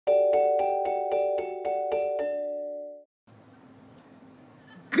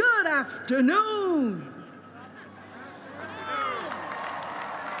afternoon.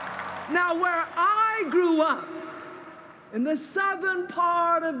 Now, where I grew up, in the southern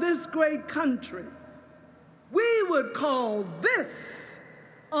part of this great country, we would call this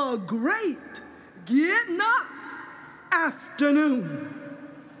a great getting up afternoon.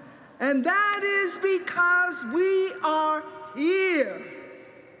 And that is because we are here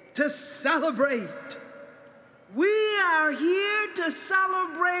to celebrate. We are here to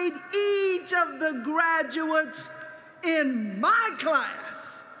celebrate each of the graduates in my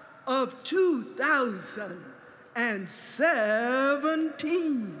class of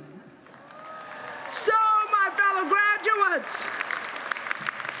 2017. So, my fellow graduates,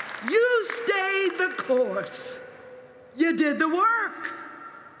 you stayed the course. You did the work.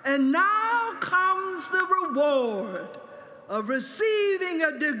 And now comes the reward of receiving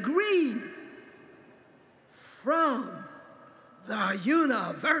a degree from the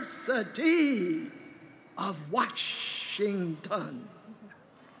University of Washington.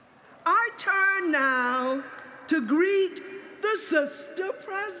 I turn now to greet the Sister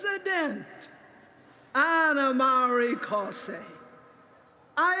President, Anna Marie Corse.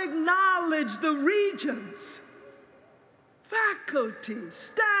 I acknowledge the regents, faculty,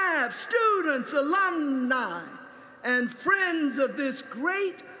 staff, students, alumni, and friends of this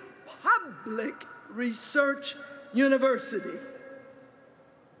great public research university.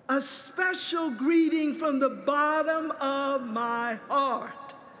 A special greeting from the bottom of my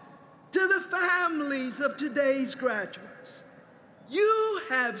heart to the families of today's graduates. You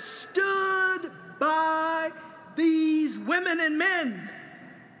have stood by these women and men.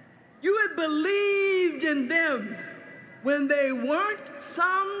 You have believed in them when they weren't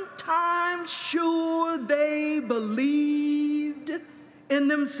sometimes sure they believed in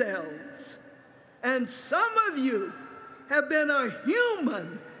themselves. And some of you have been a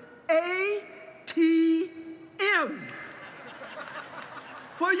human ATM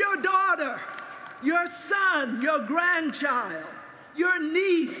for your daughter, your son, your grandchild, your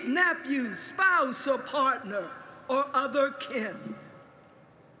niece, nephew, spouse, or partner, or other kin.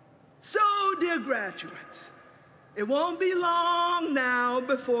 So, dear graduates, it won't be long now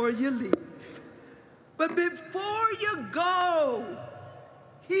before you leave. But before you go,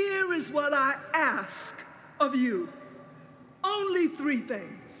 here is what I ask of you. Only 3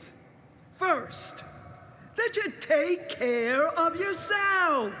 things. First, that you take care of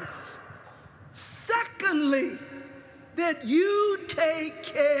yourselves. Secondly, that you take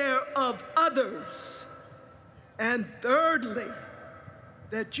care of others. And thirdly,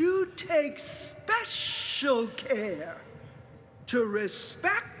 that you take special care to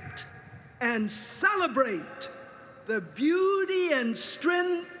respect and celebrate the beauty and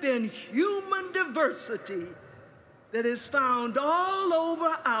strength in human diversity that is found all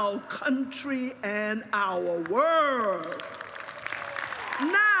over our country and our world.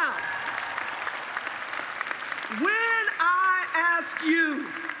 Now, when I ask you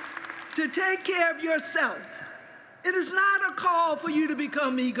to take care of yourself, it is not a call for you to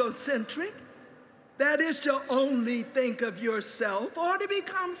become egocentric. That is to only think of yourself or to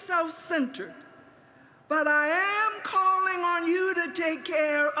become self-centered. But I am calling on you to take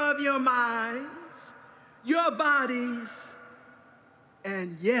care of your minds, your bodies,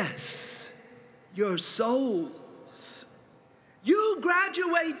 and yes, your souls. You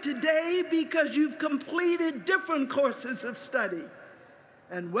graduate today because you've completed different courses of study.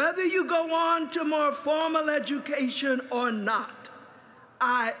 And whether you go on to more formal education or not,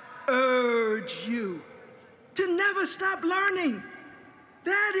 I urge you to never stop learning.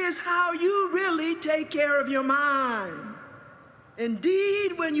 That is how you really take care of your mind.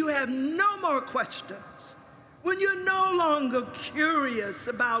 Indeed, when you have no more questions, when you're no longer curious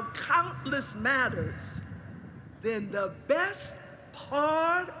about countless matters, then the best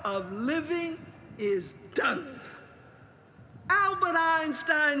part of living is done. Albert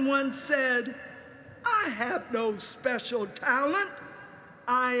Einstein once said, "I have no special talent.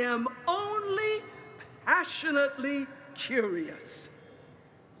 I am only passionately curious."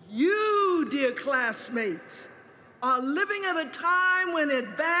 You, dear classmates, are living at a time when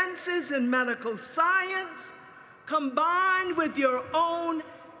advances in medical science, combined with your own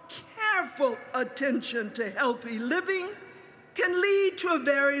careful attention to healthy living, can lead to a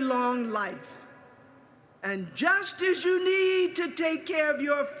very long life. And just as you need to take care of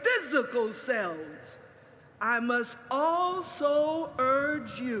your physical selves, I must also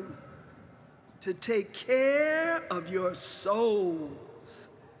urge you to take care of your souls.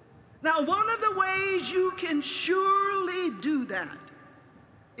 Now, one of the ways you can surely do that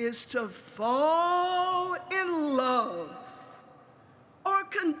is to fall in love or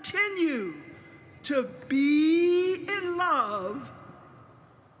continue to be in love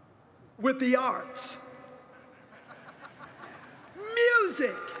with the arts.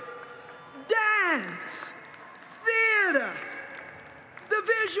 Music, dance, theater, the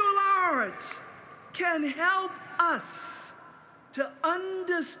visual arts can help us to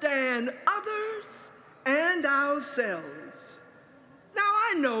understand others and ourselves. Now,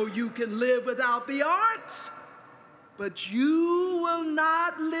 I know you can live without the arts, but you will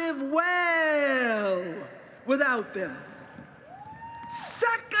not live well without them.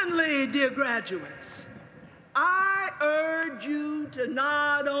 Secondly, dear graduates, I urge you to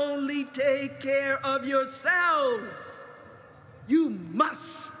not only take care of yourselves, you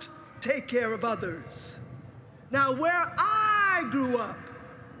must take care of others. Now, where I grew up,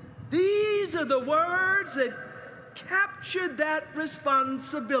 these are the words that captured that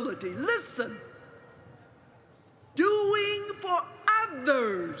responsibility. Listen, doing for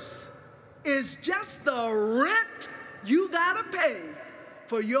others is just the rent you gotta pay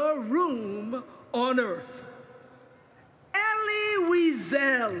for your room on earth. Elie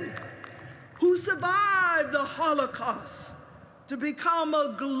Wiesel, who survived the Holocaust to become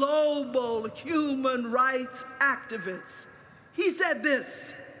a global human rights activist, he said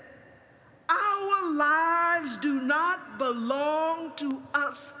this: "Our lives do not belong to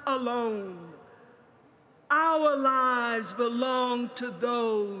us alone. Our lives belong to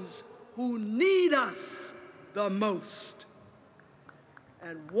those who need us the most."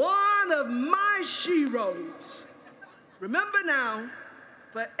 And one of my sheroes, remember now,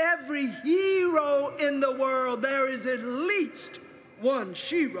 for every hero in the world, there is at least one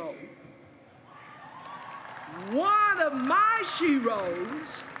shero. One of my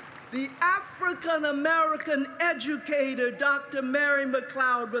sheroes, the African-American educator, Dr. Mary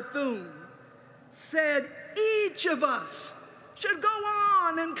McLeod Bethune, said each of us should go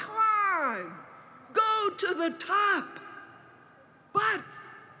on and climb, go to the top. But,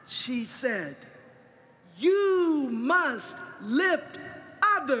 she said, you must lift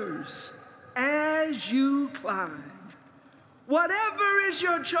others as you climb. Whatever is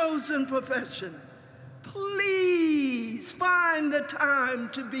your chosen profession, please find the time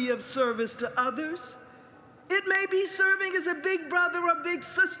to be of service to others. It may be serving as a big brother or big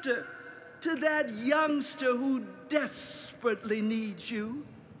sister to that youngster who desperately needs you.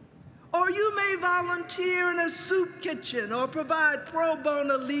 Or you may volunteer in a soup kitchen or provide pro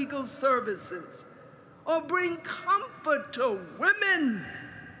bono legal services or bring comfort to women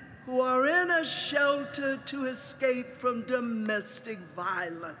who are in a shelter to escape from domestic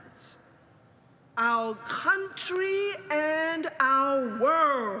violence. Our country and our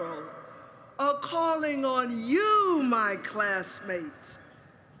world are calling on you, my classmates,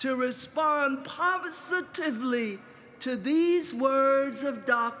 to respond positively to these words of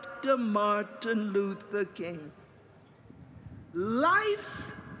Dr. Martin Luther King.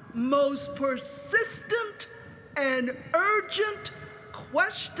 Life's most persistent and urgent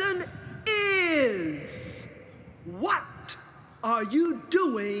question is, what are you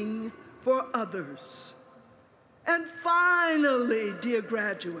doing for others? And finally, dear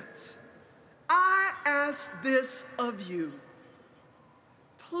graduates, I ask this of you.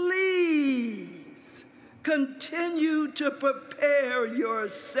 Please continue to prepare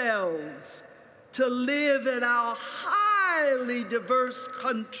yourselves to live in our highly diverse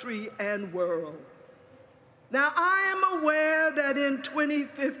country and world. Now, I am aware that in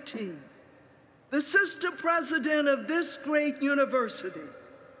 2015, the sister president of this great university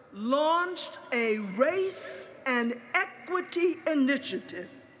launched a race and equity initiative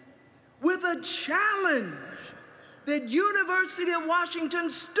with a challenge that University of Washington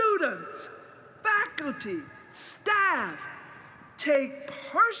students, faculty, staff take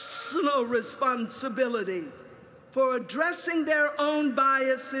personal responsibility for addressing their own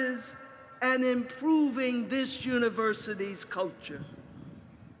biases and improving this university's culture.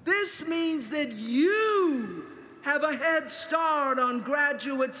 This means that you have a head start on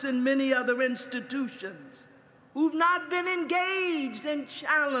graduates in many other institutions who've not been engaged and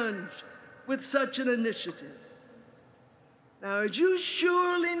challenged with such an initiative. Now, as you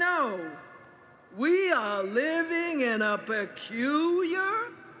surely know, we are living in a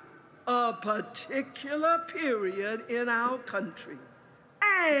particular period in our country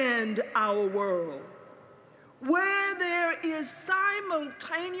and our world, where there is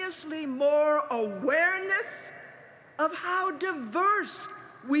simultaneously more awareness of how diverse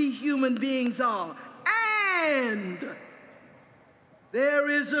we human beings are, and there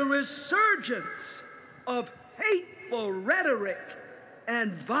is a resurgence of hateful rhetoric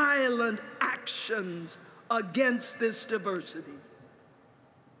and violent actions against this diversity.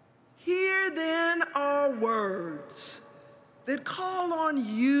 then are words that call on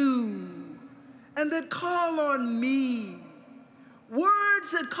you and that call on me.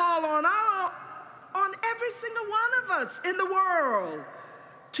 Words that call on every single one of us in the world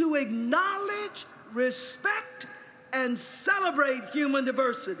to acknowledge, respect, and celebrate human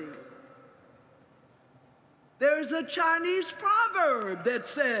diversity. There's a Chinese proverb that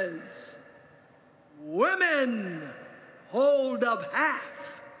says, women hold up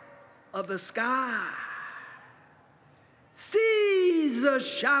half of the sky. Cesar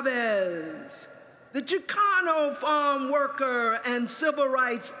Chavez, the Chicano farm worker and civil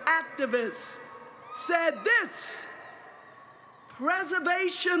rights activist, said this: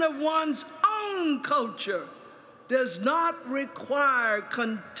 preservation of one's own culture does not require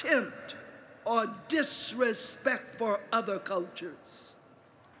contempt or disrespect for other cultures.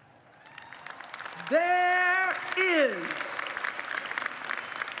 There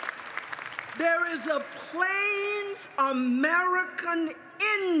is a Plains American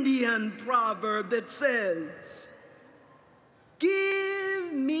Indian proverb that says,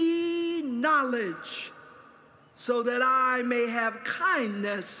 give me knowledge so that I may have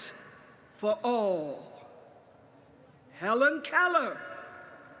kindness for all. Helen Keller,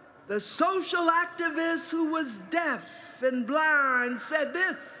 the social activist who was deaf and blind, said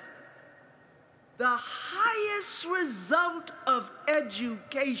this: the highest result of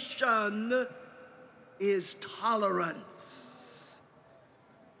education is tolerance.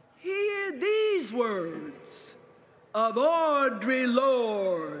 Hear these words of Audre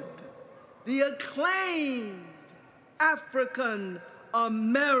Lorde, the acclaimed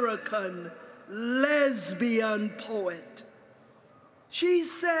African-American lesbian poet. She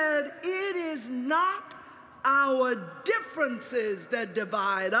said, it is not our differences that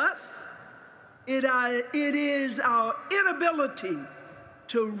divide us. It is our inability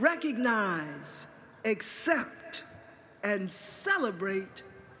to recognize, accept, and celebrate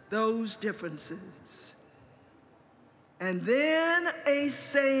those differences. And then a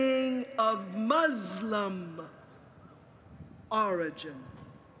saying of Muslim origin: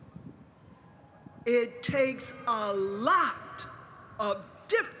 it takes a lot of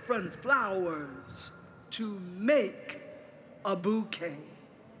different flowers to make a bouquet.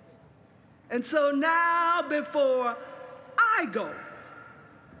 And so now, before I go,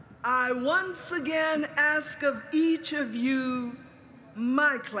 I once again ask of each of you,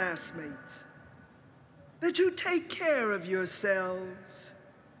 my classmates, that you take care of yourselves,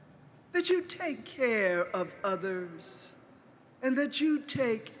 that you take care of others, and that you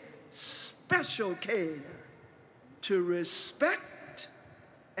take special care to respect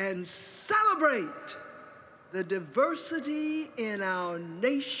and celebrate the diversity in our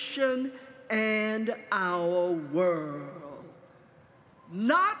nation and our world.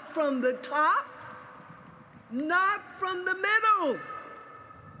 Not from the top, not from the middle,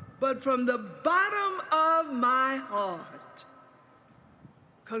 but from the bottom of my heart.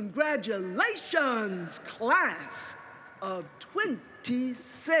 Congratulations, class of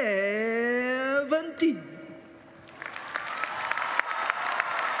 2017.